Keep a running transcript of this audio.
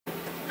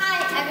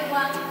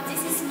everyone,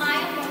 this is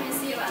Maya from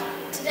Yucera.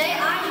 Today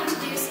I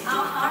introduce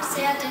our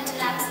hardware dental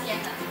lab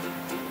scanner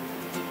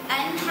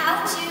and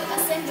how to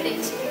assemble it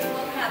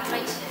before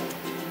calibration.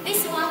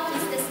 This one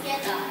is the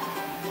scanner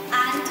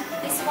and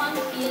this one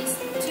is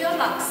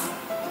toolbox.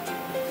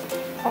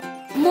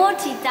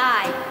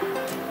 Multi-die,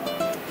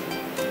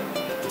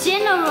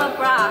 general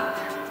block,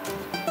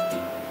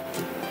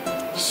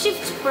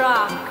 shift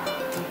block,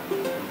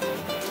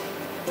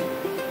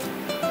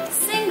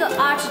 single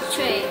arch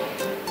tray,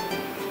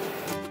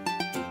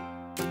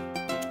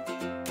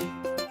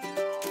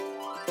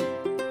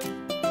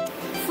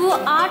 full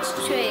arch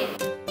tray,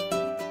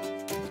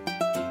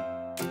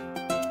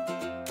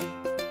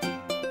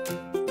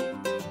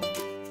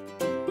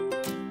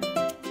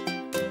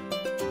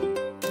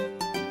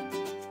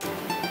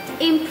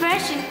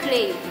 impression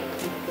clip,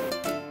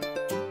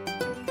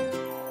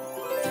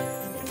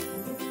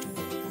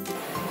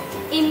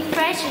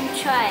 impression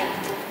tray,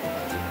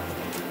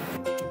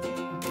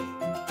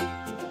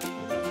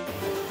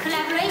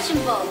 collaboration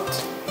bolt,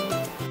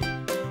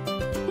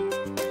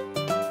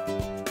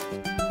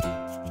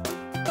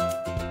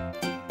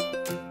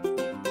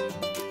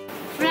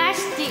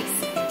 flash disk.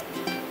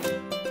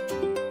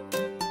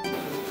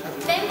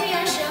 Then we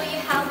will show you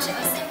how to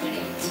assemble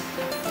it.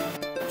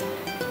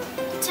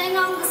 Turn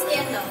on the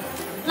scanner,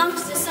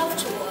 launch the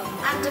software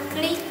and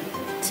click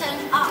Turn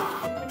Up.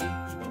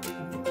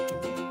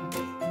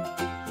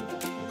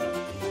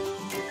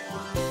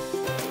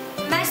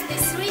 Match the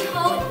 3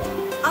 holes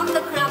on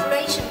the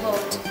collaboration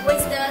bolt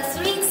with the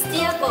 3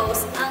 steel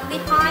bolts on the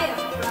higher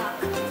block.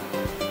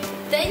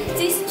 Then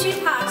these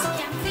 2 parts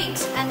can fit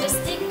and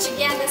stick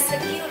together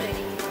securely.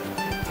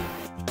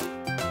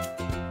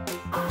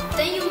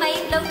 Then you may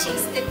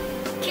notice the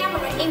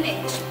camera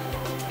image.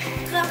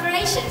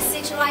 Collaboration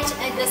sits right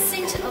at the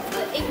center of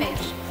the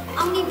image.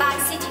 Only by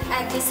sitting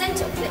at the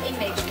center of the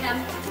image can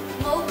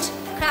mode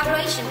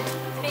collaboration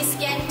be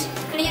scanned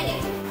clearly.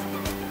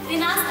 The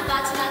last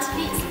but not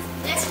least,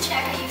 let's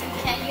check if you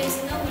can use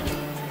normally.